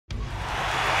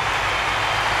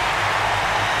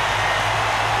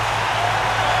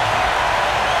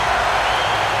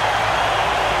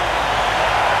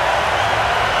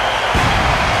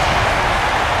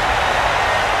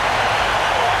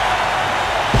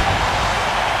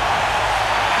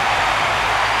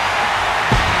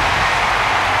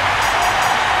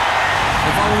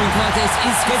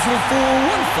is scheduled for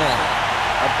one fall.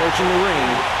 Approaching the ring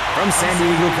from San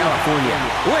Diego, California,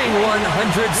 weighing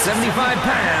 175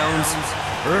 pounds,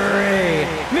 Rey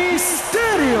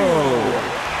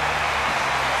Mysterio.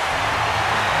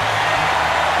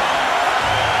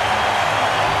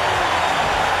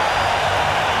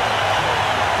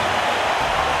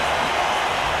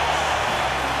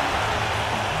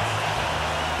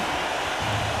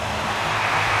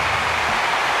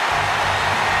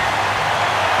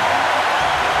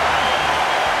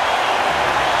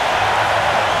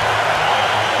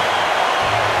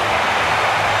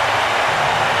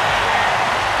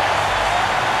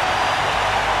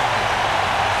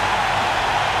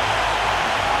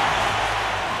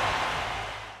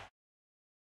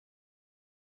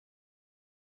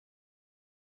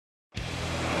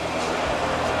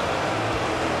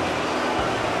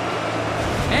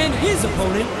 And his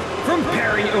opponent from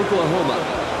Perry, Oklahoma,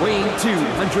 weighing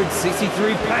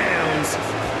 263 pounds,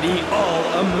 the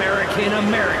All-American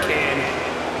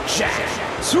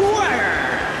Jack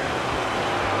Swagger.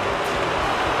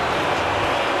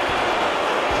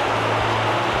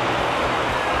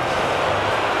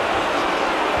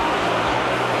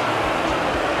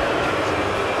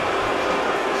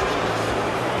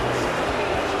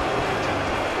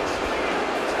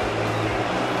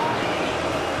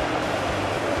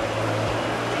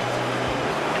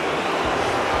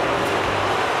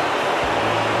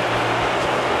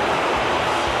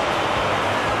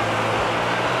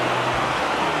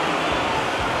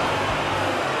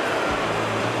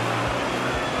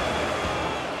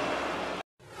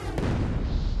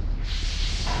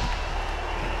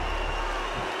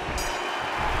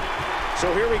 So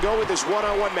here we go with this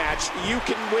one-on-one match. You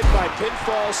can win by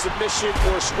pinfall, submission,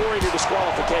 or scoring or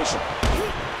disqualification.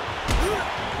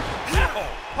 Ow!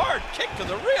 Hard kick to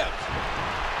the ribs.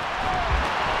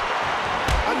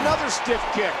 Another stiff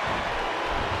kick.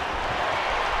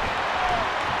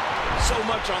 So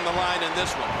much on the line in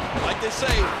this one. Like they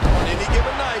say, on any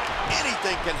given night,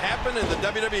 anything can happen in the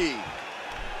WWE.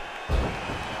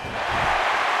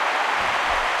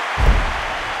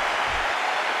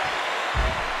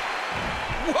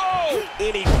 Whoa!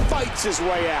 And he fights his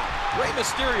way out. Rey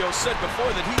Mysterio said before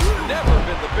that he's never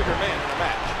been the bigger man in a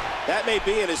match. That may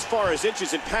be in as far as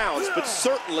inches and pounds, but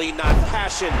certainly not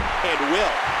passion and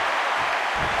will.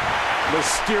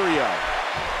 Mysterio.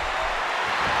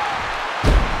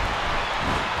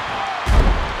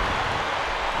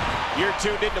 You're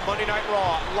tuned into Monday Night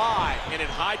Raw, live and in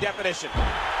high definition.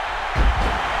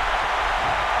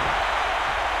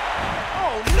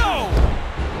 Oh, no!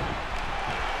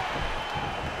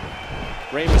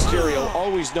 Rey Mysterio,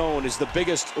 always known as the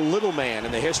biggest little man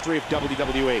in the history of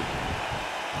WWE.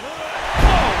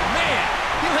 Oh, man!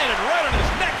 He landed right on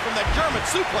his neck from that German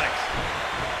suplex.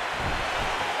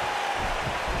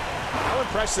 How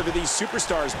impressive have these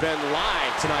superstars been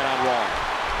live tonight on Raw?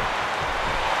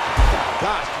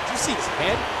 Gosh, did you see his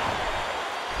head?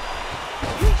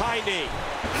 High knee.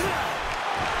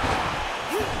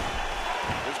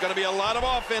 There's going to be a lot of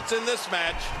offense in this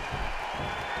match.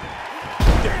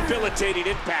 Debilitating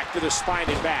impact to the spine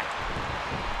and back.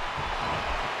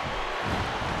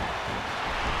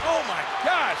 Oh my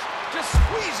gosh, just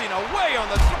squeezing away on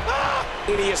the...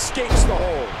 And he escapes the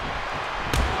hold.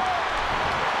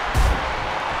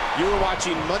 You are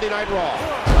watching Monday Night Raw,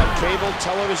 a cable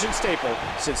television staple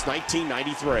since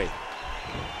 1993.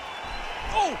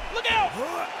 Oh, look out!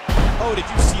 Oh, did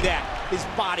you see that? His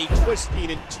body twisting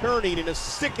and turning in a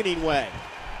sickening way.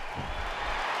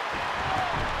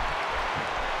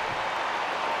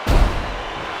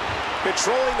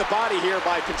 Controlling the body here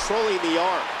by controlling the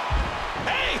arm.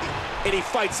 Hey! And he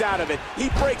fights out of it. He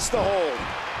breaks the hold.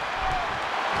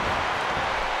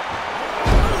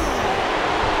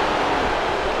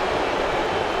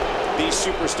 These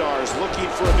superstars looking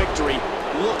for a victory,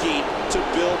 looking to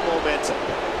build momentum.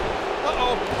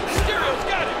 Uh-oh, Mysterio's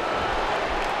got it.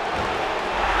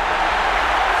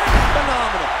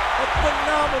 Phenomenal. A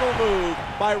phenomenal move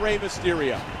by Rey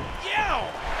Mysterio. Yow!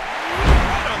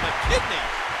 Right on the kidney.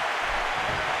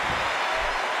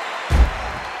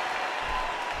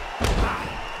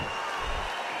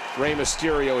 Rey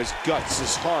Mysterio, his guts,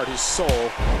 his heart, his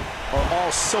soul are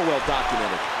all so well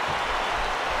documented.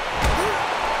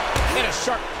 And a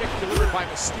sharp kick delivered by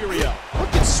Mysterio.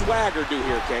 What can Swagger do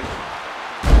here, King?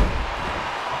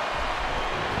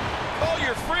 Call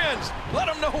your friends. Let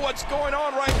them know what's going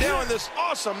on right now in this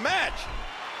awesome match.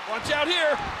 Watch out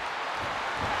here.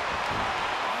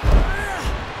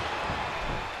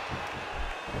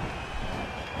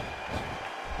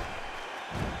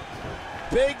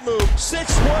 Big move,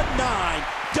 619,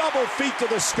 double feet to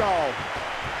the skull.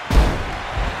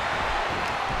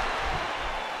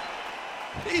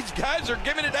 These guys are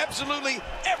giving it absolutely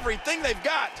everything they've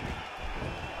got.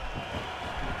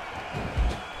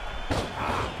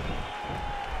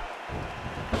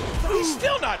 He's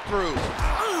still not through.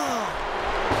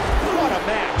 What a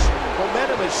match.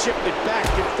 Momentum has shifted back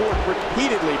and forth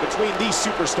repeatedly between these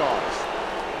superstars.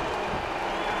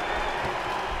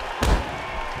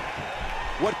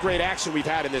 What great action we've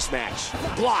had in this match.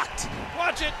 Blocked.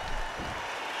 Watch it.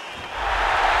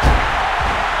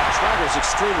 Swagger's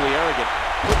extremely arrogant,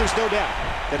 but there's no doubt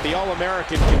that the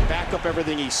All-American can back up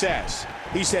everything he says.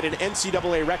 He set an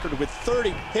NCAA record with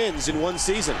 30 pins in one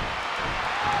season.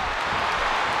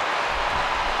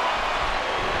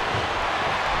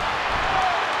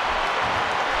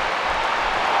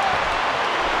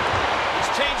 He's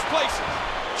changed places.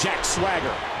 Jack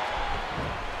Swagger.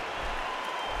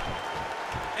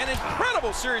 An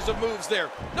incredible series of moves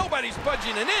there. Nobody's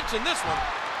budging an inch in this one.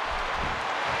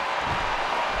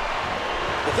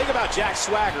 The thing about Jack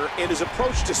Swagger and his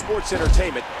approach to sports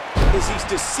entertainment is he's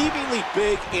deceivingly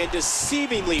big and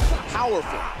deceivingly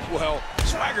powerful. Well,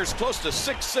 Swagger's close to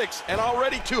 6'6" and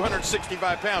already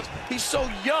 265 pounds. He's so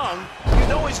young, you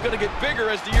know he's going to get bigger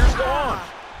as the years go on.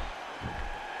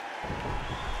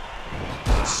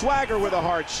 Swagger with a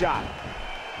hard shot.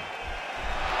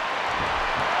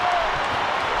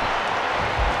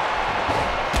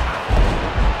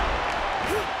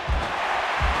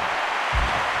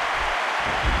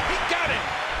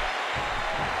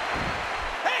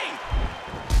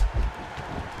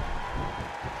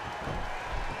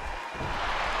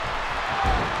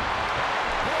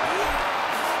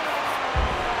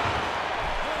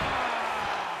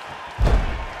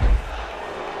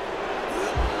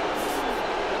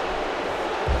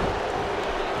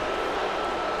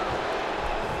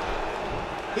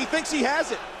 He thinks he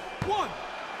has it. One.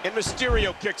 And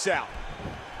Mysterio kicks out.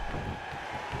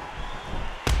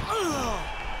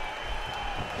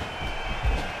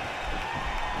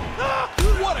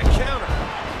 What a counter.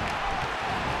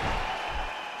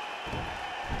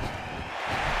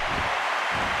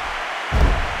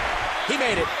 He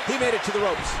made it. He made it to the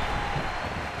ropes.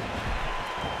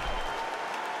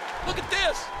 Look at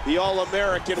this. The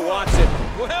All-American wants it.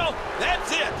 Well,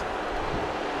 that's it.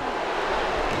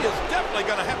 He is definitely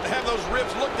going to have those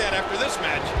ribs looked at after this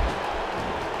match.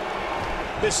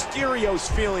 Mysterio's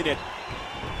feeling it.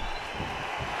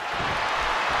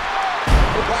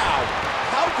 Wow,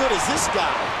 how good is this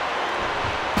guy?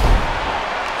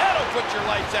 That'll put your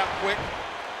lights out quick.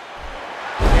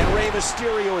 And Rey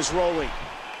Mysterio is rolling.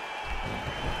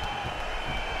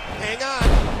 Hang on.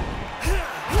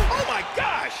 Oh my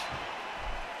gosh!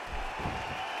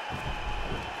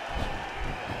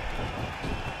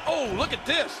 Oh, look at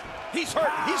this. He's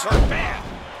hurt. He's hurt bad.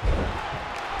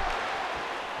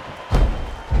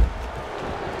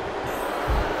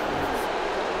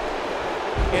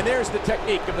 And there's the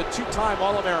technique of the two-time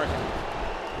All-American.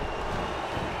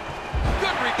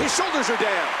 Good read. His shoulders are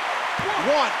down.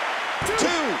 One,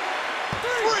 two,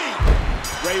 three.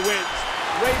 Rey wins.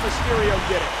 Rey Mysterio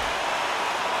did it.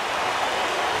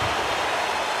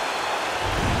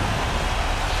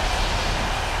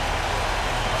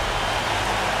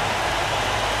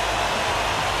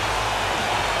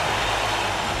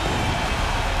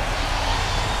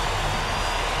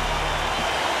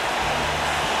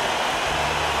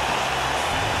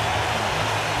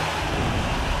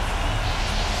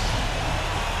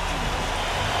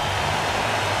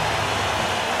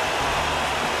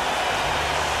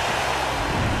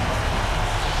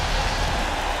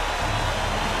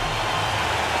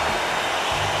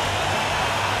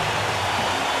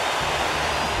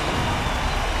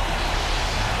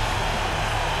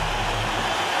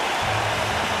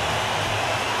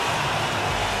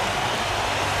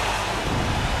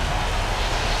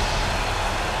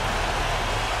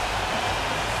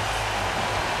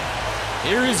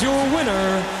 Here is your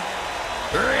winner,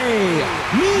 Rey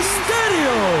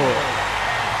Mysterio.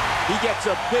 He gets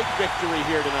a big victory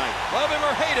here tonight. Love him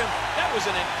or hate him, that was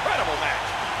an incredible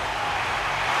match.